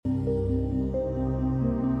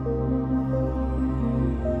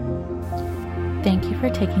Thank you for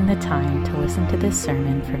taking the time to listen to this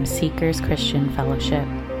sermon from Seekers Christian Fellowship.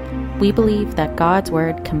 We believe that God's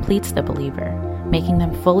Word completes the believer, making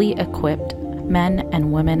them fully equipped men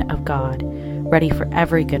and women of God, ready for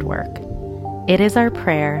every good work. It is our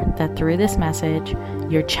prayer that through this message,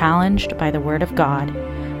 you're challenged by the Word of God,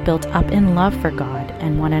 built up in love for God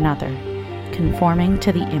and one another, conforming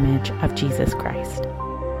to the image of Jesus Christ.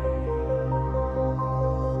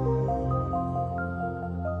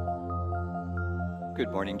 Good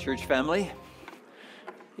morning, church family.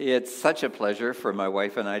 It's such a pleasure for my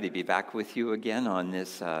wife and I to be back with you again on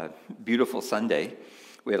this beautiful Sunday.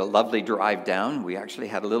 We had a lovely drive down. We actually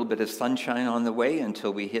had a little bit of sunshine on the way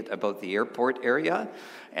until we hit about the airport area,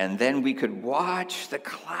 and then we could watch the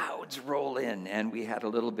clouds roll in, and we had a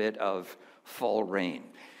little bit of fall rain.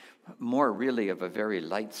 More really of a very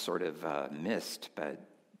light sort of mist, but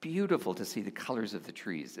beautiful to see the colors of the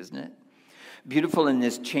trees, isn't it? Beautiful in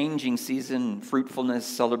this changing season, fruitfulness,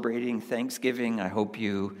 celebrating Thanksgiving. I hope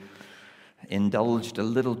you indulged a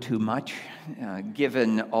little too much,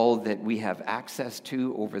 given all that we have access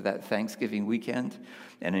to over that Thanksgiving weekend,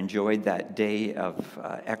 and enjoyed that day of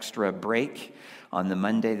extra break on the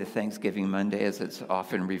Monday, the Thanksgiving Monday, as it's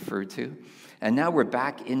often referred to. And now we're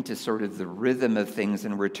back into sort of the rhythm of things,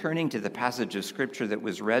 and returning to the passage of Scripture that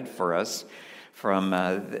was read for us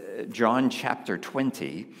from John chapter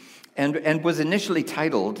 20. And was initially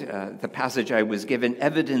titled, the passage I was given,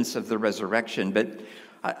 Evidence of the Resurrection, but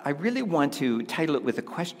I really want to title it with a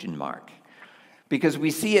question mark, because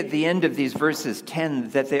we see at the end of these verses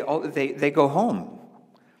 10 that they go home,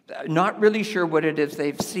 not really sure what it is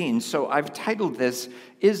they've seen. So I've titled this,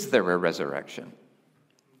 Is There a Resurrection?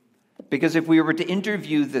 Because if we were to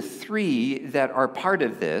interview the three that are part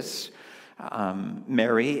of this,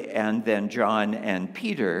 Mary and then John and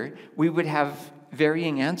Peter, we would have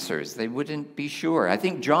varying answers. They wouldn't be sure. I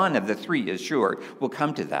think John of the three is sure. We'll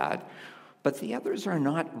come to that. But the others are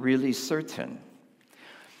not really certain.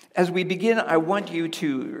 As we begin, I want you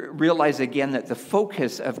to realize again that the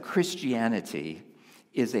focus of Christianity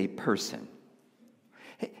is a person.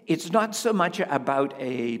 It's not so much about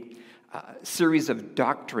a series of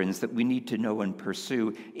doctrines that we need to know and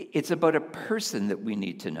pursue. It's about a person that we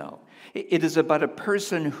need to know. It is about a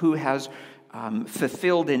person who has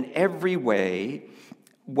fulfilled in every way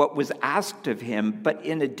what was asked of him, but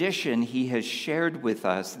in addition, he has shared with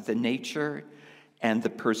us the nature and the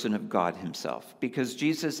person of God himself, because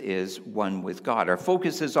Jesus is one with God. Our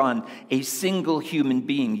focus is on a single human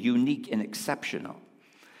being, unique and exceptional.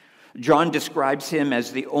 John describes him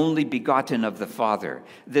as the only begotten of the Father,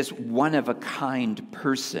 this one-of-a-kind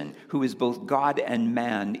person who is both God and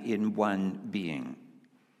man in one being.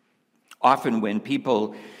 Often when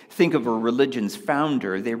people think of a religion's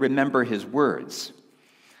founder, they remember his words.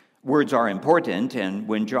 Words are important, and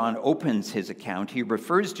when John opens his account, he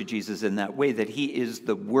refers to Jesus in that way, that he is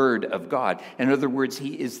the Word of God. In other words,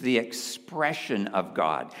 he is the expression of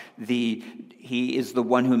God. He is the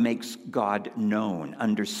one who makes God known,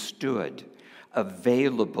 understood,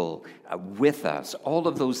 available with us. All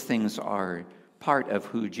of those things are part of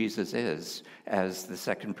who Jesus is as the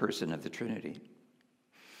second person of the Trinity.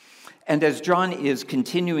 And as John is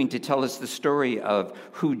continuing to tell us the story of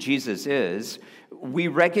who Jesus is, we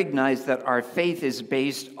recognize that our faith is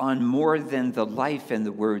based on more than the life and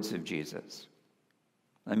the words of Jesus.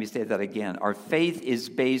 Let me say that again. Our faith is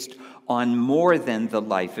based on more than the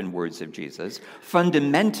life and words of Jesus.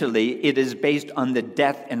 Fundamentally, it is based on the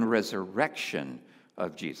death and resurrection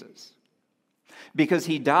of Jesus. Because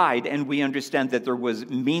he died, and we understand that there was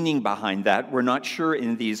meaning behind that. We're not sure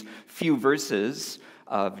in these few verses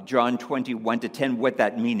of John 21-10 what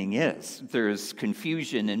that meaning is. There's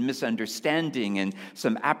confusion and misunderstanding and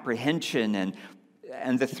some apprehension,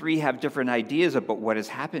 and the three have different ideas about what has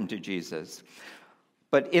happened to Jesus.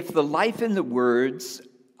 But if the life and the words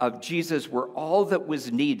of Jesus were all that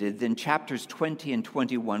was needed, then chapters 20 and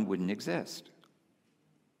 21 wouldn't exist.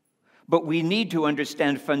 But we need to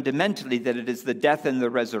understand fundamentally that it is the death and the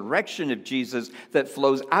resurrection of Jesus that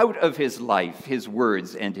flows out of his life, his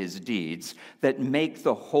words, and his deeds that make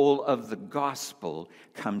the whole of the gospel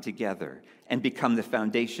come together and become the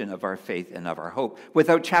foundation of our faith and of our hope.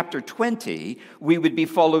 Without chapter 20, we would be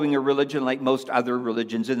following a religion like most other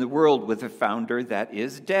religions in the world, with a founder that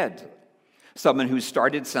is dead. Someone who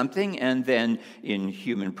started something and then, in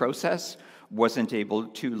human process, wasn't able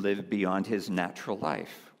to live beyond his natural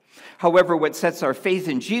life. However, what sets our faith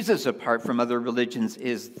in Jesus apart from other religions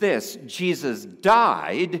is this: Jesus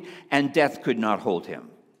died, and death could not hold him.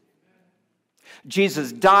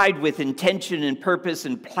 Jesus died with intention and purpose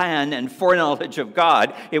and plan and foreknowledge of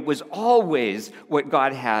God. It was always what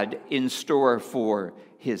God had in store for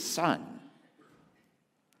his Son.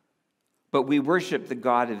 but we worship the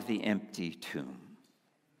God of the empty tomb.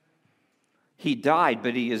 He died,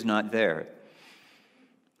 but he is not there.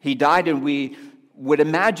 He died, and we would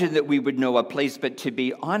imagine that we would know a place, but to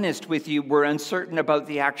be honest with you, we're uncertain about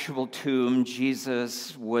the actual tomb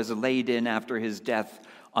Jesus was laid in after his death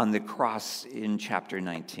on the cross in chapter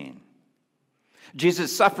 19.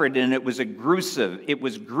 Jesus suffered, and it was gruesome, it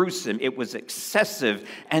was excessive,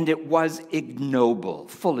 and it was ignoble,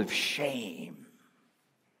 full of shame,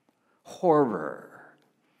 horror,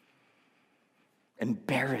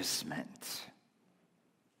 embarrassment.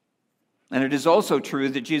 And it is also true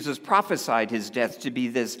that Jesus prophesied his death to be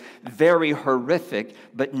this very horrific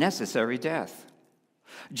but necessary death.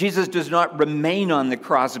 Jesus does not remain on the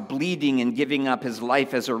cross bleeding and giving up his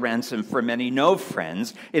life as a ransom for many. No,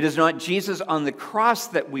 friends, it is not Jesus on the cross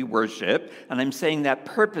that we worship, and I'm saying that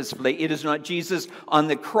purposefully. It is not Jesus on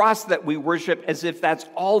the cross that we worship as if that's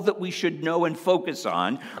all that we should know and focus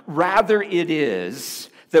on. Rather, it is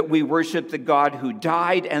that we worship the God who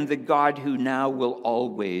died and the God who now will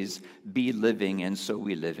always be living, and so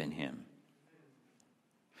we live in him.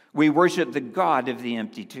 We worship the God of the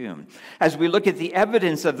empty tomb. As we look at the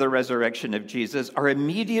evidence of the resurrection of Jesus, our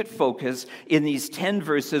immediate focus in these 10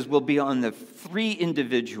 verses will be on the 3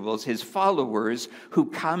 individuals, his followers, who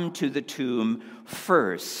come to the tomb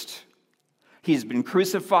first. He's been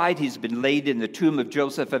crucified. He's been laid in the tomb of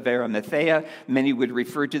Joseph of Arimathea. Many would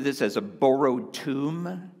refer to this as a borrowed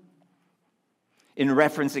tomb, in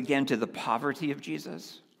reference again to the poverty of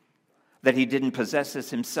Jesus, that he didn't possess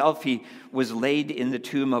this himself. He was laid in the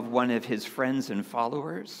tomb of one of his friends and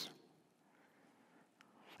followers.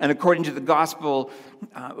 And according to the gospel,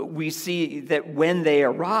 we see that when they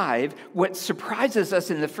arrive, what surprises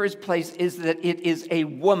us in the first place is that it is a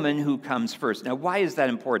woman who comes first. Now, why is that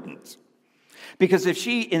important? Because if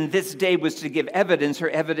she in this day was to give evidence, her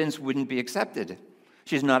evidence wouldn't be accepted.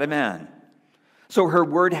 She's not a man. So her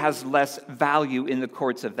word has less value in the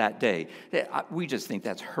courts of that day. We just think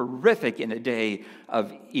that's horrific in a day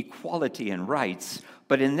of equality and rights.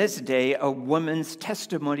 But in this day, a woman's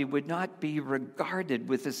testimony would not be regarded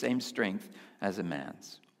with the same strength as a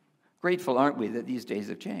man's. Grateful, aren't we, that these days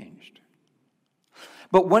have changed?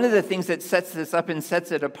 But one of the things that sets this up and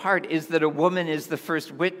sets it apart is that a woman is the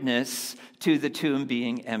first witness to the tomb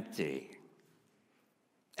being empty.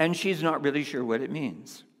 And she's not really sure what it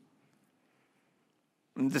means.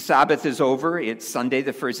 The Sabbath is over. It's Sunday,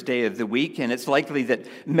 the first day of the week, and it's likely that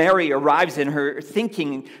Mary arrives in her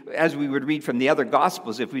thinking, as we would read from the other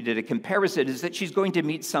Gospels if we did a comparison, is that she's going to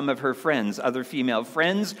meet some of her friends, other female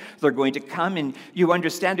friends. They're going to come, and you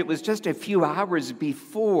understand it was just a few hours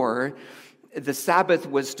before the Sabbath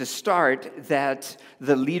was to start that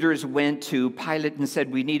the leaders went to Pilate and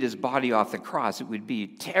said, we need his body off the cross. It would be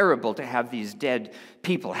terrible to have these dead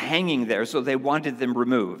people hanging there, so they wanted them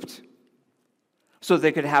removed, so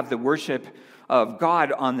they could have the worship of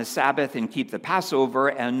God on the Sabbath and keep the Passover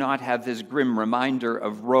and not have this grim reminder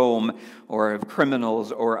of Rome or of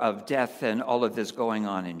criminals or of death and all of this going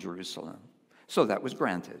on in Jerusalem. So that was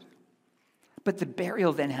granted. But the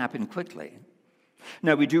burial then happened quickly.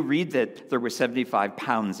 Now, we do read that there were 75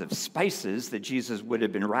 pounds of spices that Jesus would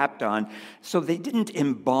have been wrapped on, so they didn't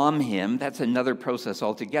embalm him. That's another process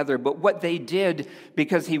altogether. But what they did,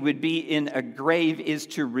 because he would be in a grave, is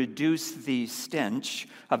to reduce the stench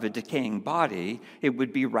of a decaying body. It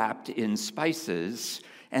would be wrapped in spices.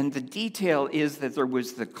 And the detail is that there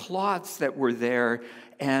was the cloths that were there,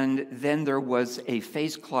 and then there was a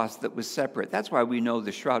face cloth that was separate. That's why we know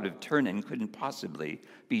the Shroud of Turin couldn't possibly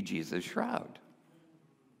be Jesus' shroud.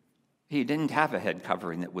 He didn't have a head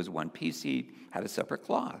covering that was one piece. He had a separate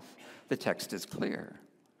cloth. The text is clear.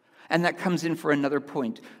 And that comes in for another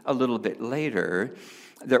point a little bit later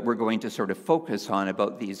that we're going to sort of focus on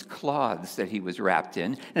about these cloths that he was wrapped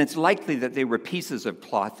in. And it's likely that they were pieces of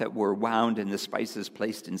cloth that were wound and the spices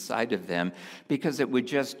placed inside of them because it would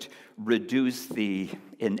just reduce the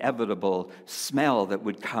inevitable smell that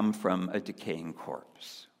would come from a decaying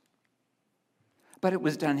corpse. But it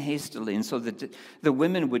was done hastily, and so the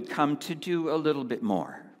women would come to do a little bit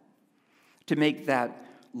more, to make that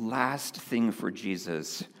last thing for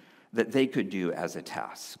Jesus that they could do as a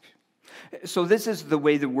task. So this is the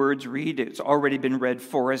way the words read. It's already been read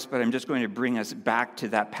for us, but I'm just going to bring us back to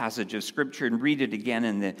that passage of Scripture and read it again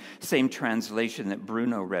in the same translation that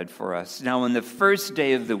Bruno read for us. Now, on the first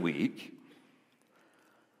day of the week,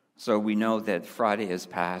 so we know that Friday has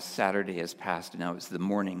passed, Saturday has passed, and now it's the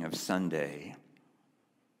morning of Sunday.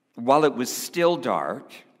 While it was still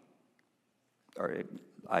dark, or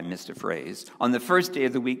I missed a phrase, on the first day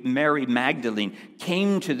of the week, Mary Magdalene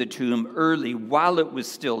came to the tomb early while it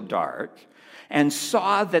was still dark and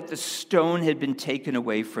saw that the stone had been taken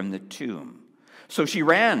away from the tomb. So she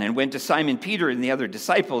ran and went to Simon Peter and the other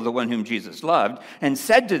disciple, the one whom Jesus loved, and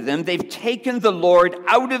said to them, "They've taken the Lord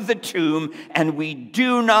out of the tomb, and we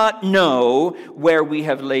do not know where we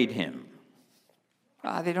have laid him."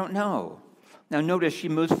 They don't know. Now notice she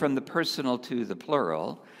moves from the personal to the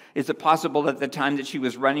plural. Is it possible at the time that she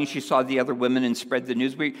was running, she saw the other women and spread the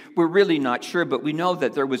news? We're really not sure, but we know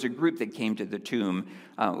that there was a group that came to the tomb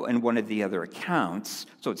in one of the other accounts,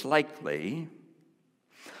 so it's likely.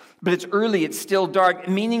 But it's early, it's still dark,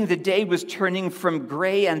 meaning the day was turning from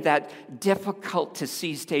gray and that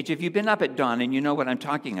difficult-to-see stage. If you've been up at dawn and you know what I'm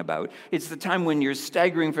talking about, it's the time when you're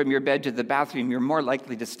staggering from your bed to the bathroom, you're more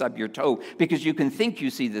likely to stub your toe because you can think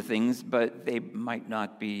you see the things, but they might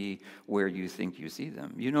not be where you think you see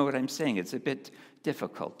them. You know what I'm saying? It's a bit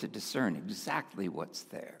difficult to discern exactly what's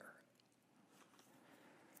there.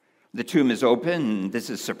 The tomb is open.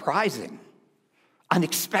 This is surprising,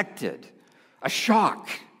 unexpected, a shock.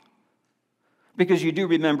 Because you do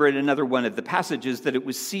remember in another one of the passages that it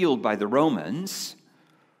was sealed by the Romans,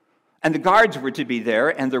 and the guards were to be there,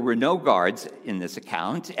 and there were no guards in this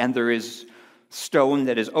account, and there is stone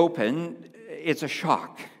that is open. It's a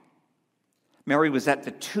shock. Mary was at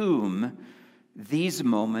the tomb these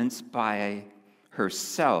moments by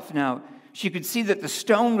herself. Now, she could see that the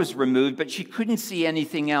stone was removed, but she couldn't see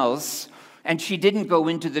anything else. And she didn't go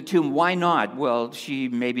into the tomb. Why not? Well, she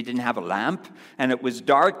maybe didn't have a lamp, and it was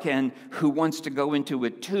dark, and who wants to go into a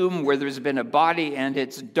tomb where there's been a body and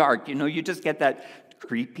it's dark? You know, you just get that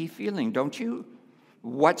creepy feeling, don't you?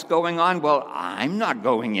 What's going on? Well, I'm not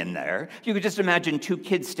going in there. You could just imagine two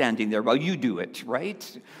kids standing there while you do it,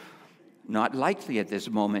 right? Not likely at this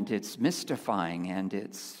moment. It's mystifying, and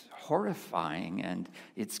it's horrifying, and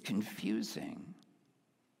it's confusing.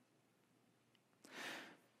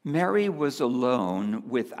 Mary was alone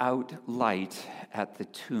without light at the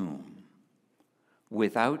tomb,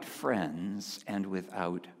 without friends, and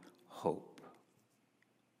without hope.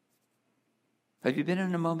 Have you been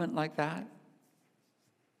in a moment like that?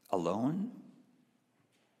 Alone?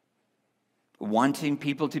 Wanting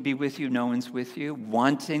people to be with you, no one's with you.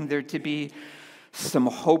 Wanting there to be some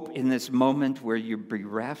hope in this moment where you're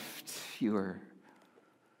bereft, you're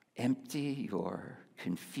empty, you're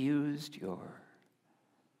confused, you're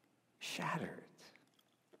shattered.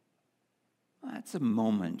 That's a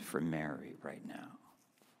moment for Mary right now.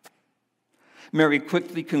 Mary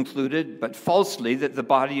quickly concluded, but falsely, that the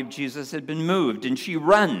body of Jesus had been moved, and she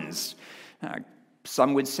runs.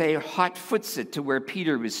 Some would say hot-foots it to where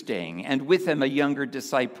Peter was staying, and with him a younger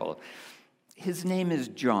disciple. His name is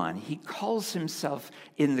John. He calls himself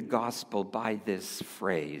in the gospel by this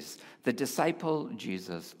phrase, the disciple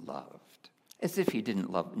Jesus loved. As if he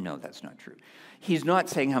didn't love. No, that's not true. He's not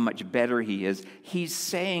saying how much better he is. He's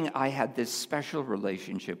saying, I had this special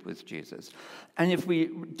relationship with Jesus. And if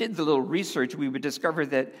we did the little research, we would discover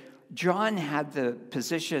that John had the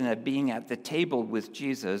position of being at the table with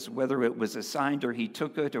Jesus, whether it was assigned or he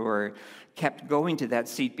took it or kept going to that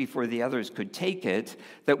seat before the others could take it,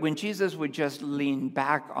 that when Jesus would just lean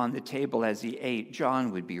back on the table as he ate,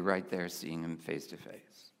 John would be right there seeing him face to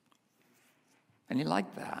face. And he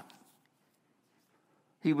liked that.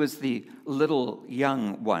 He was the little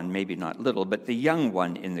young one, maybe not little, but the young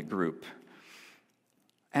one in the group.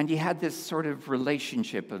 And he had this sort of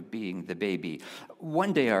relationship of being the baby.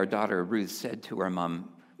 One day our daughter Ruth said to her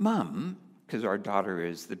mom, "Mom," because our daughter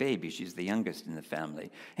is the baby, she's the youngest in the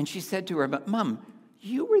family. And she said to her, "Mom,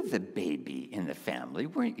 you were the baby in the family,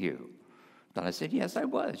 weren't you?" Donna said, "Yes, I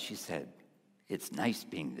was." She said, "It's nice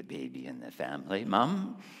being the baby in the family,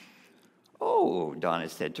 Mom." "Oh," Donna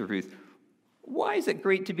said to Ruth, "why is it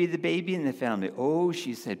great to be the baby in the family?" "Oh,"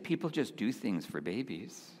 she said, "people just do things for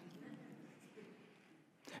babies."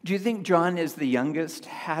 Do you think John, as the youngest,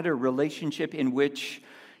 had a relationship in which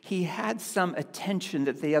he had some attention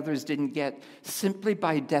that the others didn't get simply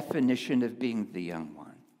by definition of being the young one?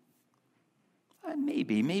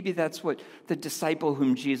 Maybe that's what the disciple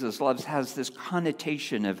whom Jesus loves has, this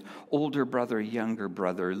connotation of older brother, younger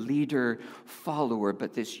brother, leader, follower,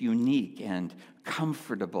 but this unique and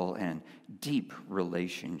comfortable and deep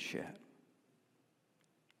relationship.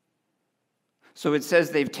 So it says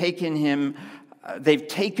they've taken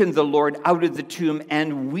the Lord out of the tomb,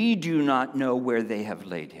 and we do not know where they have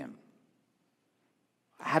laid him.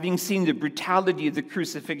 Having seen the brutality of the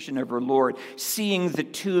crucifixion of her Lord, seeing the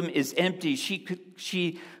tomb is empty,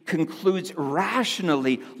 she concludes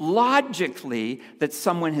rationally, logically, that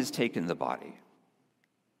someone has taken the body.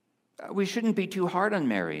 We shouldn't be too hard on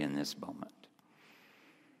Mary in this moment.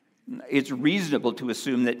 It's reasonable to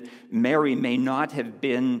assume that Mary may not have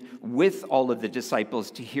been with all of the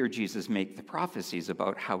disciples to hear Jesus make the prophecies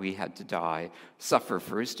about how he had to die, suffer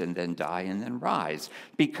first, and then die, and then rise,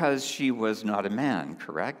 because she was not a man,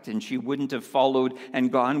 correct? And she wouldn't have followed and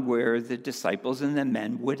gone where the disciples and the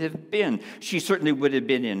men would have been. She certainly would have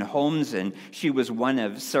been in homes, and she was one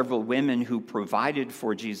of several women who provided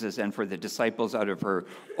for Jesus and for the disciples out of her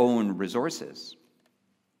own resources.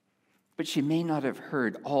 But she may not have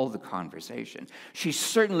heard all the conversation. She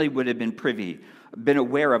certainly would have been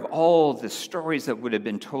aware of all the stories that would have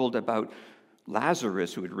been told about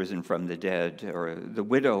Lazarus, who had risen from the dead, or the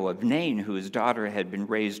widow of Nain, whose daughter had been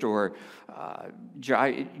raised, or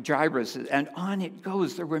Jairus, and on it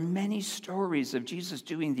goes. There were many stories of Jesus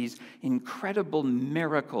doing these incredible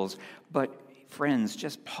miracles. But friends,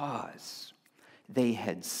 just pause. They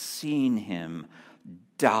had seen him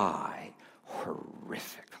die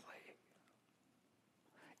horrifically.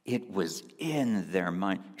 It was in their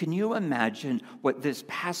mind. Can you imagine what this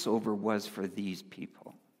Passover was for these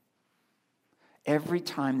people? Every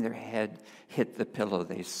time their head hit the pillow,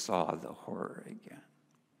 they saw the horror again.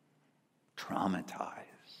 Traumatized,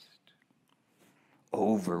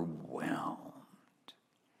 overwhelmed,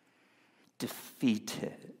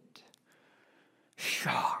 defeated,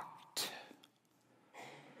 shocked,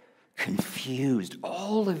 confused.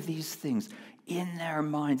 All of these things in their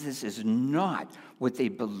minds. This is not what they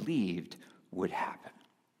believed would happen.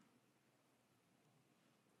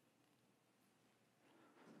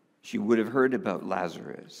 She would have heard about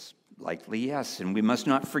Lazarus. Likely, yes. And we must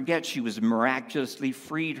not forget she was miraculously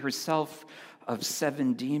freed herself of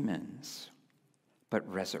 7 demons. But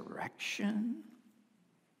resurrection?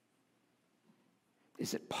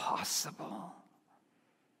 Is it possible?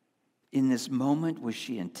 In this moment, was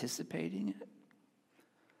she anticipating it?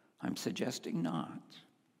 I'm suggesting not.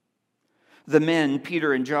 The men,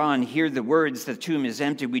 Peter and John, hear the words, the tomb is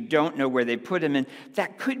empty. We don't know where they put him. And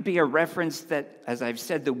that could be a reference that, as I've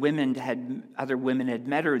said, other women had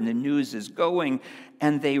met her and the news is going.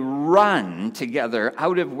 And they run together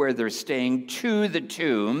out of where they're staying to the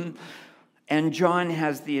tomb. And John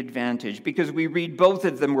has the advantage because we read both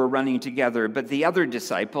of them were running together. But the other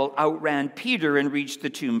disciple outran Peter and reached the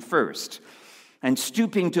tomb first. And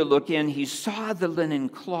stooping to look in, he saw the linen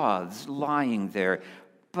cloths lying there,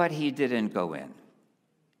 but he didn't go in.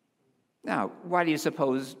 Now, why do you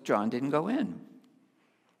suppose John didn't go in?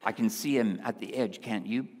 I can see him at the edge, can't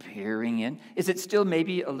you, peering in? Is it still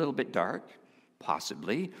maybe a little bit dark?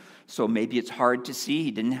 Possibly. So maybe it's hard to see. He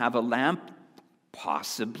didn't have a lamp?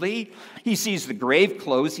 Possibly. He sees the grave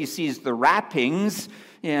clothes. He sees the wrappings.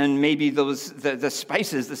 And maybe the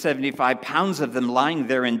spices, the 75 pounds of them lying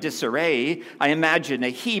there in disarray. I imagine a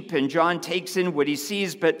heap, and John takes in what he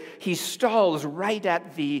sees, but he stalls right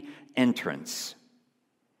at the entrance.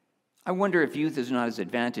 I wonder if youth is not his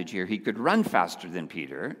advantage here. He could run faster than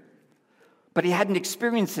Peter, but he hadn't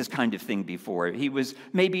experienced this kind of thing before. He was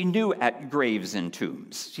maybe new at graves and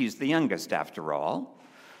tombs. He's the youngest, after all.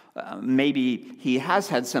 Maybe he has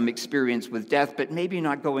had some experience with death, but maybe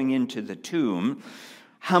not going into the tomb.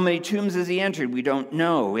 How many tombs has he entered? We don't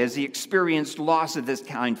know. Has he experienced loss of this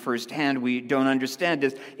kind firsthand? We don't understand.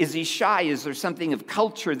 Is he shy? Is there something of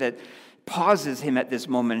culture that pauses him at this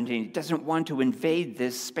moment and he doesn't want to invade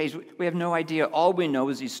this space? We have no idea. All we know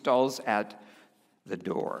is he stalls at the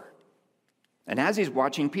door. And as he's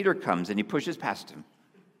watching, Peter comes and he pushes past him.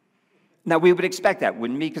 Now, we would expect that,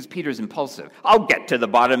 wouldn't we? Because Peter's impulsive. I'll get to the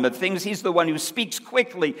bottom of things. He's the one who speaks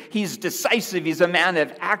quickly. He's decisive. He's a man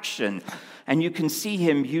of action. And you can see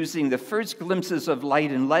him using the first glimpses of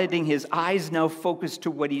light and letting his eyes now focus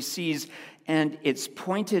to what he sees. And it's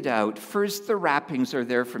pointed out, first the wrappings are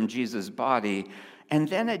there from Jesus' body, and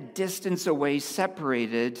then a distance away,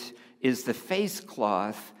 separated, is the face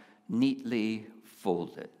cloth neatly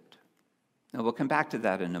folded. Now, we'll come back to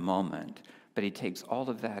that in a moment, but he takes all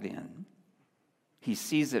of that in. He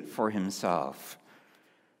sees it for himself.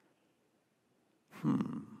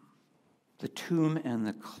 The tomb and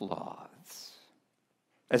the cloths.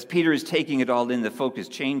 As Peter is taking it all in, the focus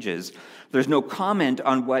changes. There's no comment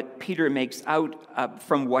on what Peter makes out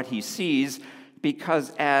from what he sees,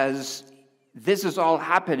 because as this is all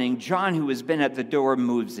happening, John, who has been at the door,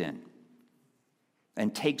 moves in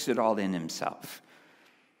and takes it all in himself.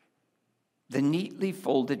 The neatly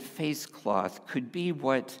folded face cloth could be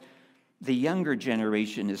what the younger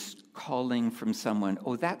generation is calling from someone,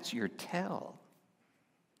 oh, that's your tell.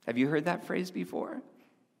 Have you heard that phrase before?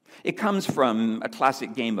 It comes from a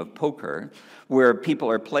classic game of poker where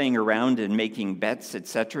people are playing around and making bets,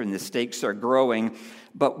 etc., and the stakes are growing.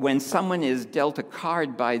 But when someone is dealt a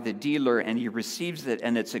card by the dealer and he receives it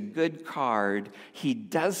and it's a good card, he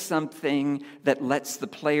does something that lets the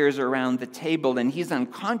players around the table, and he's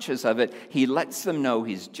unconscious of it, he lets them know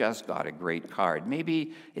he's just got a great card.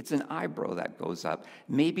 Maybe it's an eyebrow that goes up.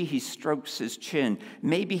 Maybe he strokes his chin.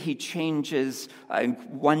 Maybe he changes,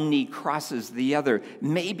 one knee crosses the other.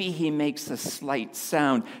 Maybe he makes a slight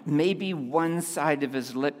sound. Maybe one side of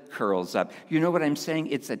his lip curls up. You know what I'm saying?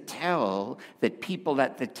 It's a tell that people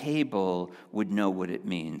at the table would know what it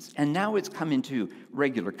means. And now it's come into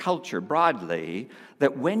regular culture broadly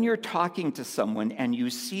that when you're talking to someone and you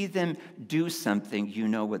see them do something, you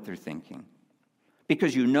know what they're thinking.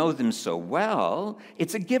 Because you know them so well,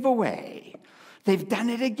 it's a giveaway. They've done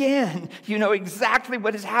it again. You know exactly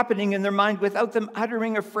what is happening in their mind without them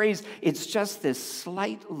uttering a phrase. It's just this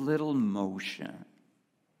slight little motion.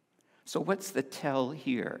 So what's the tell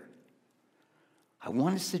here? I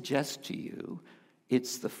want to suggest to you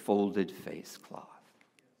it's the folded face cloth.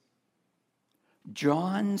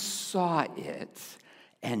 John saw it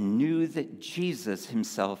and knew that Jesus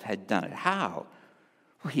himself had done it. How?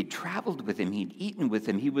 Well, he'd traveled with him. He'd eaten with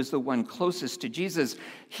him. He was the one closest to Jesus.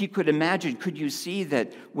 He could imagine, could you see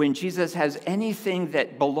that when Jesus has anything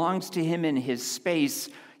that belongs to him in his space,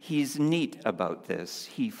 he's neat about this.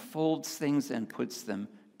 He folds things and puts them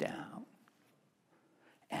down.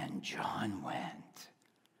 And John went.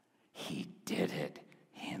 He did it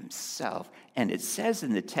himself. And it says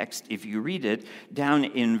in the text, if you read it, down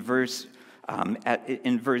in verse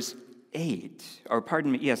 8, or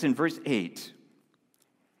pardon me, yes, in verse 8.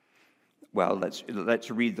 Well, let's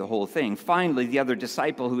read the whole thing. Finally, the other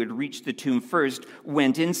disciple who had reached the tomb first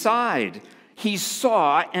went inside. He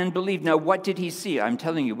saw and believed. Now, what did he see? I'm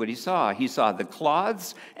telling you what he saw. He saw the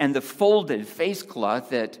cloths and the folded face cloth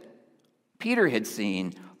that Peter had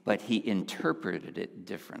seen, but he interpreted it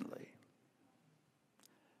differently.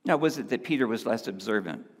 Now, was it that Peter was less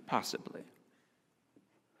observant? Possibly.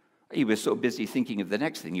 He was so busy thinking of the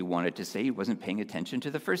next thing he wanted to say, he wasn't paying attention to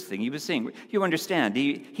the first thing he was saying. You understand,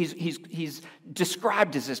 he's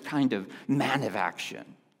described as this kind of man of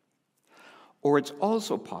action. Or it's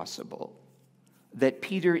also possible that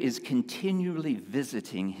Peter is continually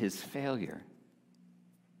visiting his failure.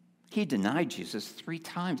 He denied Jesus 3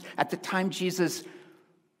 times. At the time Jesus,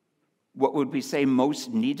 what would we say,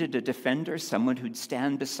 most needed a defender, someone who'd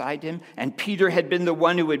stand beside him. And Peter had been the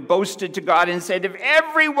one who had boasted to God and said, if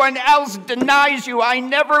everyone else denies you, I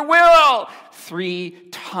never will. 3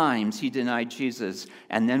 times he denied Jesus.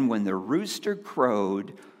 And then when the rooster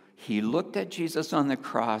crowed, he looked at Jesus on the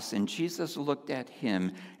cross, and Jesus looked at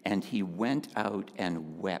him, and he went out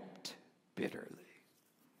and wept bitterly.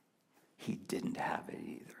 He didn't have it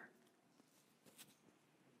either.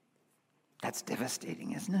 That's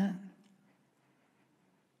devastating, isn't it?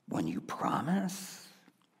 When you promise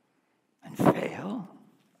and fail,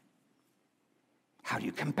 how do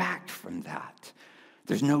you come back from that?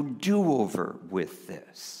 There's no do-over with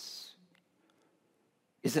this.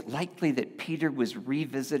 Is it likely that Peter was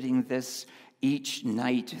revisiting this each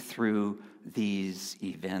night through these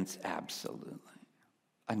events? Absolutely.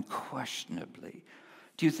 Unquestionably.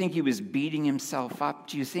 Do you think he was beating himself up?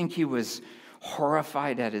 Do you think he was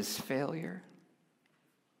horrified at his failure?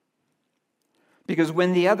 Because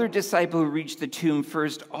when the other disciple who reached the tomb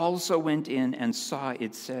first also went in and saw,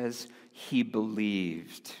 it says, he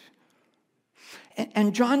believed.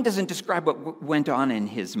 And John doesn't describe what went on in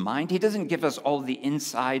his mind. He doesn't give us all the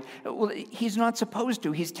inside. Well, he's not supposed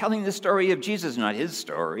to. He's telling the story of Jesus, not his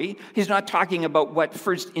story. He's not talking about what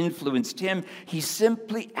first influenced him. He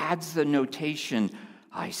simply adds the notation,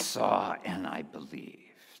 I saw and I believed.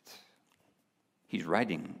 He's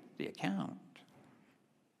writing the account.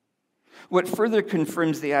 What further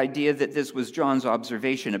confirms the idea that this was John's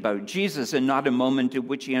observation about Jesus and not a moment in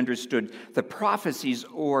which he understood the prophecies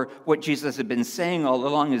or what Jesus had been saying all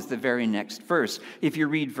along is the very next verse. If you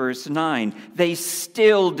read verse 9, they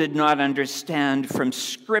still did not understand from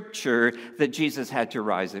Scripture that Jesus had to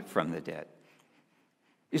rise from the dead.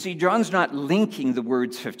 You see, John's not linking the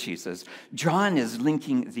words of Jesus. John is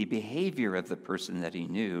linking the behavior of the person that he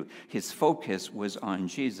knew. His focus was on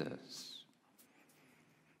Jesus,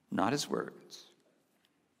 not his words.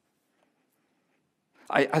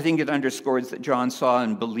 I think it underscores that John saw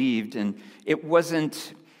and believed, and it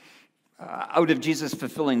wasn't out of Jesus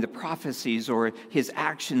fulfilling the prophecies or his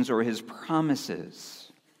actions or his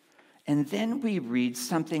promises. And then we read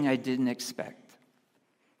something I didn't expect.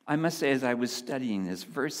 I must say, as I was studying this,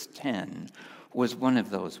 verse 10 was one of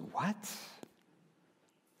those, what?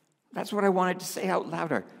 That's what I wanted to say out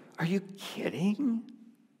louder. Are you kidding?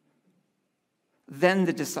 Then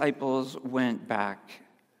the disciples went back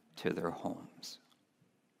to their homes.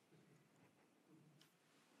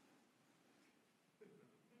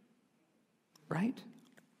 right?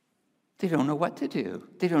 They don't know what to do.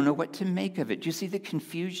 They don't know what to make of it. Do you see the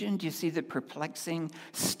confusion? Do you see the perplexing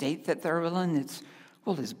state that they're in? It's,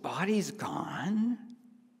 well, his body's gone.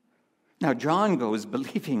 Now, John goes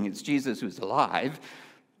believing it's Jesus who's alive,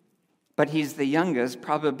 but he's the youngest,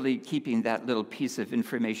 probably keeping that little piece of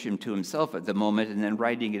information to himself at the moment and then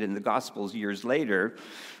writing it in the Gospels years later.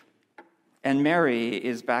 And Mary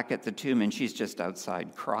is back at the tomb, and she's just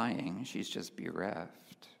outside crying. She's just bereft.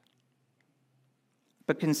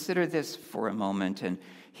 But consider this for a moment, and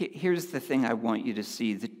here's the thing I want you to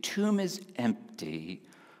see. The tomb is empty,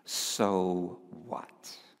 so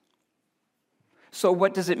what? So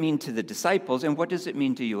what does it mean to the disciples, and what does it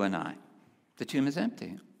mean to you and I? The tomb is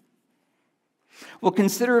empty. Well,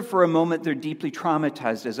 consider for a moment they're deeply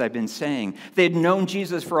traumatized, as I've been saying. They had known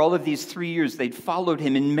Jesus for all of these 3 years. They'd followed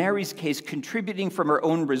him, in Mary's case, contributing from her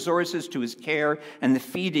own resources to his care and the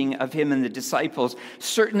feeding of him and the disciples.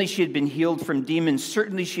 Certainly she had been healed from demons.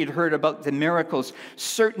 Certainly she had heard about the miracles.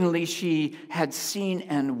 Certainly she had seen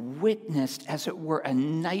and witnessed, as it were, a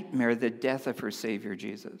nightmare, the death of her Savior,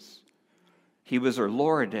 Jesus. He was her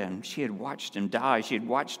Lord, and she had watched him die. She had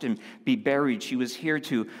watched him be buried. She was here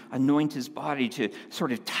to anoint his body, to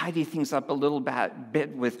sort of tidy things up a little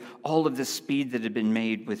bit with all of the speed that had been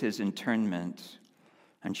made with his internment.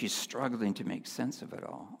 And she's struggling to make sense of it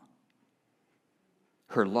all.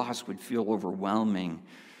 Her loss would feel overwhelming.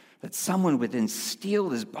 That someone would then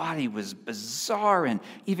steal his body was bizarre and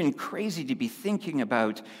even crazy to be thinking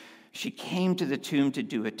about. She came to the tomb to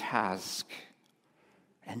do a task,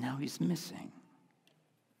 and now he's missing.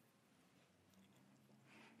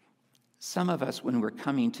 Some of us, when we're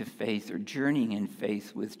coming to faith or journeying in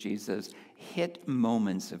faith with Jesus, hit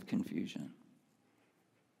moments of confusion.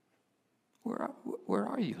 Where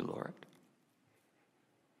are you, Lord?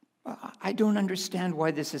 I don't understand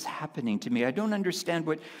why this is happening to me. I don't understand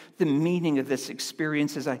what the meaning of this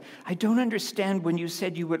experience is. I don't understand when you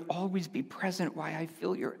said you would always be present, why I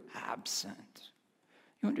feel you're absent.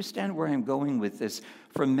 You understand where I'm going with this,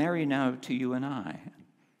 from Mary now to you and I.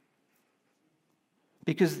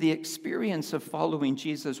 Because the experience of following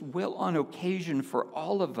Jesus will, on occasion, for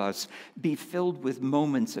all of us, be filled with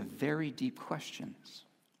moments of very deep questions.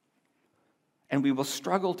 And we will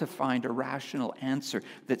struggle to find a rational answer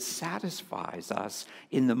that satisfies us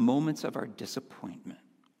in the moments of our disappointment.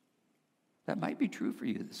 That might be true for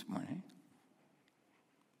you this morning.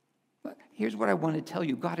 But here's what I want to tell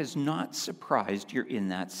you. God is not surprised you're in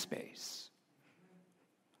that space.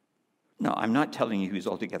 No, I'm not telling you he's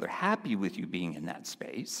altogether happy with you being in that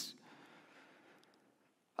space.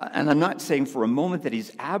 And I'm not saying for a moment that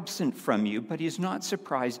he's absent from you, but he's not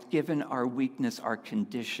surprised given our weakness, our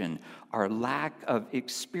condition, our lack of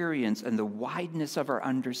experience, and the wideness of our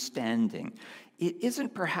understanding. It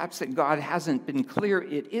isn't perhaps that God hasn't been clear.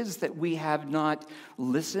 It is that we have not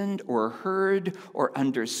listened or heard or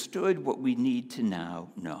understood what we need to now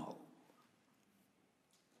know.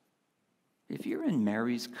 If you're in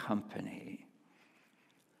Mary's company,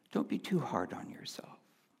 don't be too hard on yourself.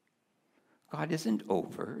 God isn't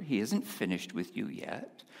over. He isn't finished with you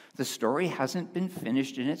yet. The story hasn't been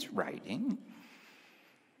finished in its writing.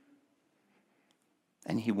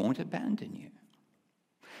 And he won't abandon you.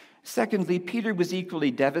 Secondly, Peter was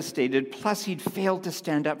equally devastated, plus he'd failed to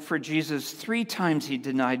stand up for Jesus. 3 times he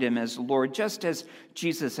denied him as Lord, just as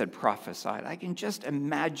Jesus had prophesied. I can just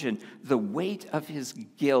imagine the weight of his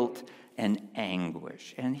guilt and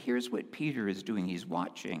anguish. And here's what Peter is doing. He's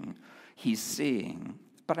watching, he's seeing.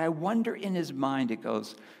 But I wonder in his mind, it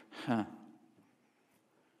goes,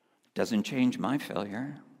 doesn't change my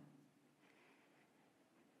failure.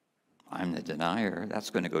 I'm the denier. That's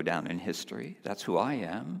going to go down in history. That's who I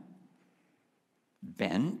am.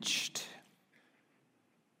 Benched.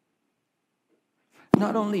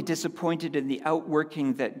 Not only disappointed in the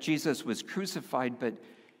outworking that Jesus was crucified, but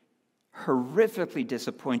horrifically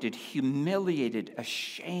disappointed, humiliated,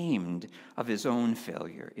 ashamed of his own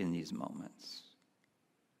failure in these moments.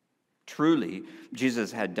 Truly,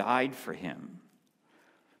 Jesus had died for him.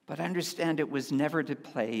 But understand, it was never to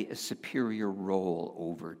play a superior role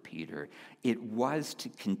over Peter. It was to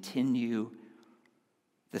continue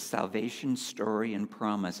the salvation story and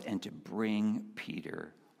promise and to bring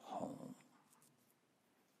Peter home.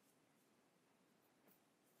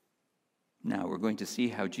 Now, we're going to see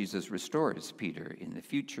how Jesus restores Peter in the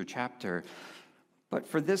future chapter. But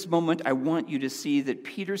for this moment, I want you to see that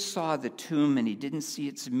Peter saw the tomb and he didn't see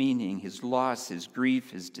its meaning. His loss, his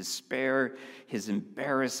grief, his despair, his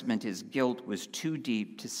embarrassment, his guilt was too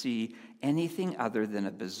deep to see anything other than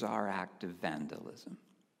a bizarre act of vandalism.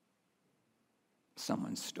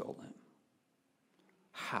 Someone stole him.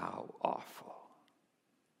 How awful.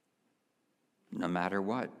 No matter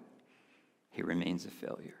what, he remains a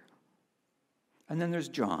failure. And then there's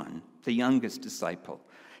John, the youngest disciple.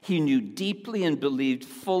 He knew deeply and believed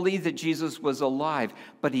fully that Jesus was alive,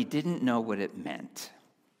 but he didn't know what it meant.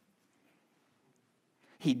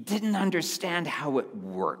 He didn't understand how it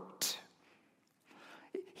worked.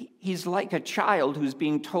 He's like a child who's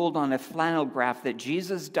being told on a flannel graph that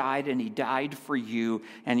Jesus died and he died for you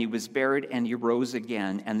and he was buried and he rose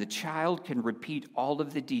again. And the child can repeat all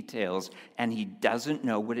of the details and he doesn't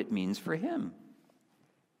know what it means for him.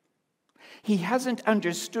 He hasn't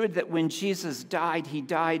understood that when Jesus died, he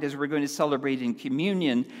died, as we're going to celebrate in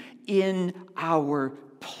communion, in our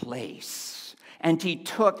place. And he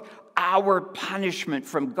took our punishment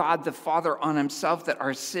from God the Father on himself that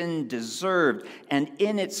our sin deserved. And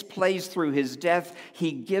in its place, through his death,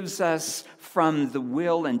 he gives us from the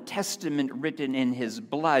will and testament written in his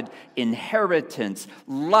blood, inheritance,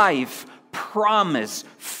 life, promise,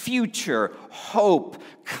 future, hope,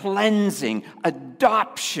 cleansing,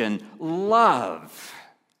 adoption, love.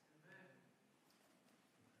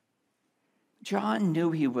 John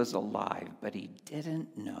knew he was alive, but he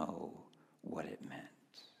didn't know what it meant.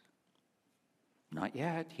 Not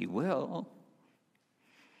yet, he will.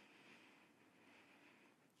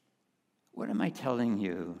 What am I telling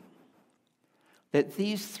you? That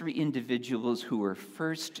these three individuals who were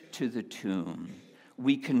first to the tomb,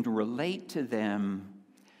 we can relate to them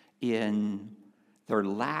in their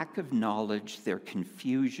lack of knowledge, their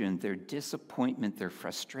confusion, their disappointment, their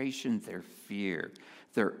frustration, their fear,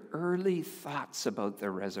 their early thoughts about the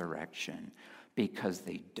resurrection, because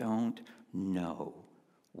they don't know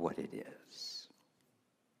what it is.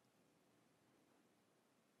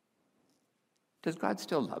 Does God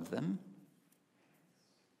still love them?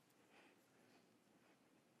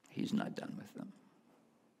 He's not done with them.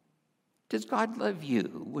 Does God love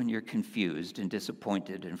you when you're confused and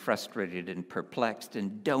disappointed and frustrated and perplexed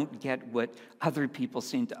and don't get what other people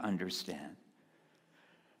seem to understand?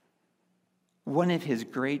 One of his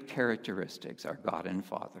great characteristics, our God and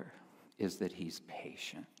Father, is that he's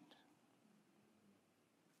patient.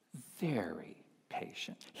 Very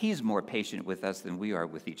patient. He's more patient with us than we are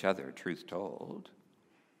with each other, truth told.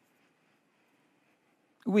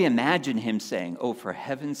 We imagine him saying, "Oh, for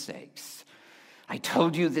heaven's sakes, I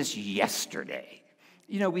told you this yesterday."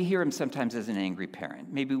 You know, we hear him sometimes as an angry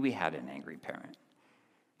parent. Maybe we had an angry parent.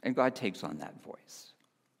 And God takes on that voice.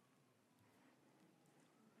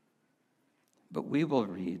 But we will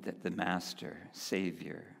read that the Master,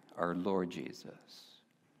 Savior, our Lord Jesus,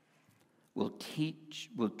 will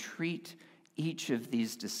treat each of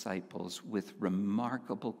these disciples with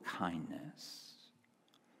remarkable kindness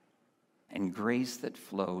and grace that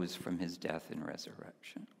flows from his death and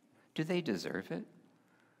resurrection. Do they deserve it?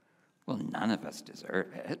 Well, none of us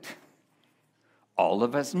deserve it. All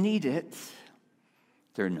of us need it.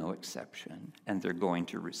 They're no exception, and they're going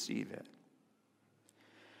to receive it.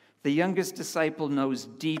 The youngest disciple knows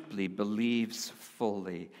deeply, believes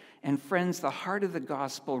fully. And friends, the heart of the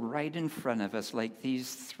gospel right in front of us, like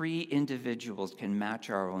these three individuals, can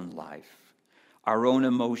match our own life. Our own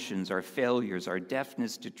emotions, our failures, our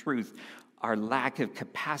deafness to truth, our lack of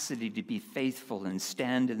capacity to be faithful and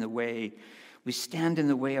stand in the way. We stand in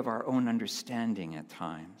the way of our own understanding at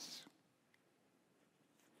times.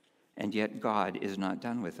 And yet God is not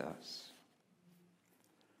done with us.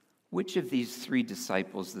 Which of these three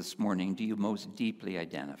disciples this morning do you most deeply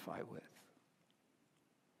identify with?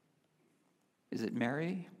 Is it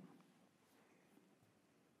Mary?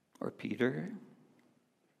 Or Peter?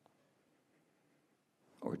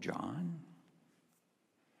 Or John?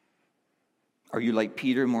 Are you like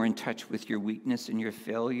Peter, more in touch with your weakness and your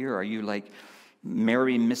failure? Are you like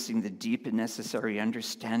Mary, missing the deep and necessary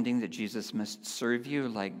understanding that Jesus must serve you?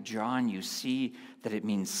 Like John, you see that it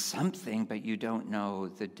means something, but you don't know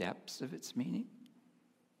the depths of its meaning?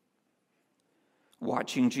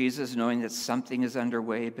 Watching Jesus, knowing that something is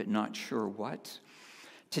underway, but not sure what?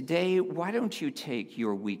 Today, why don't you take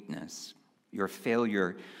your weakness, your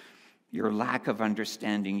failure, your lack of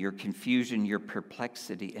understanding, your confusion, your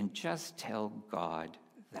perplexity, and just tell God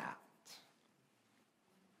that.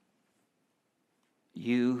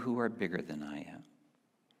 You who are bigger than I am.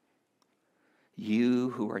 You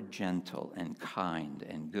who are gentle and kind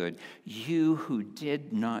and good. You who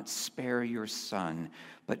did not spare your Son,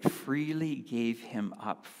 but freely gave him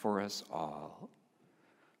up for us all.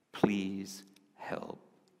 Please help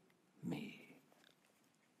me.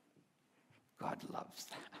 God loves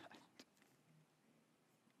that.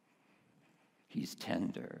 He's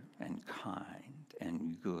tender and kind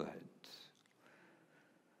and good,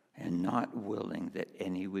 and not willing that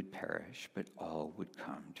any would perish, but all would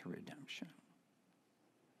come to redemption.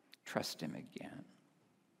 trust him again.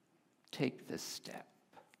 Take this step.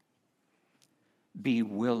 Be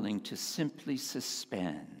willing to simply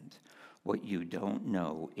suspend what you don't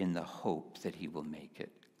know in the hope that he will make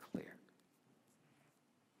it clear.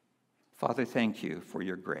 Father, thank you for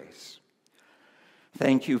your grace.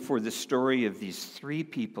 Thank you for the story of these three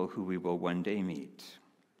people who we will one day meet.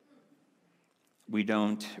 We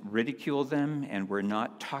don't ridicule them, and we're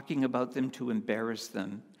not talking about them to embarrass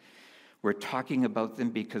them. We're talking about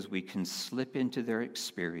them because we can slip into their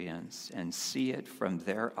experience and see it from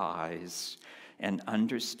their eyes and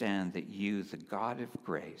understand that you, the God of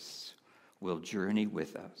grace, will journey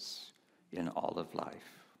with us in all of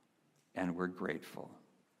life. And we're grateful.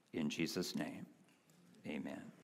 In Jesus' name, amen.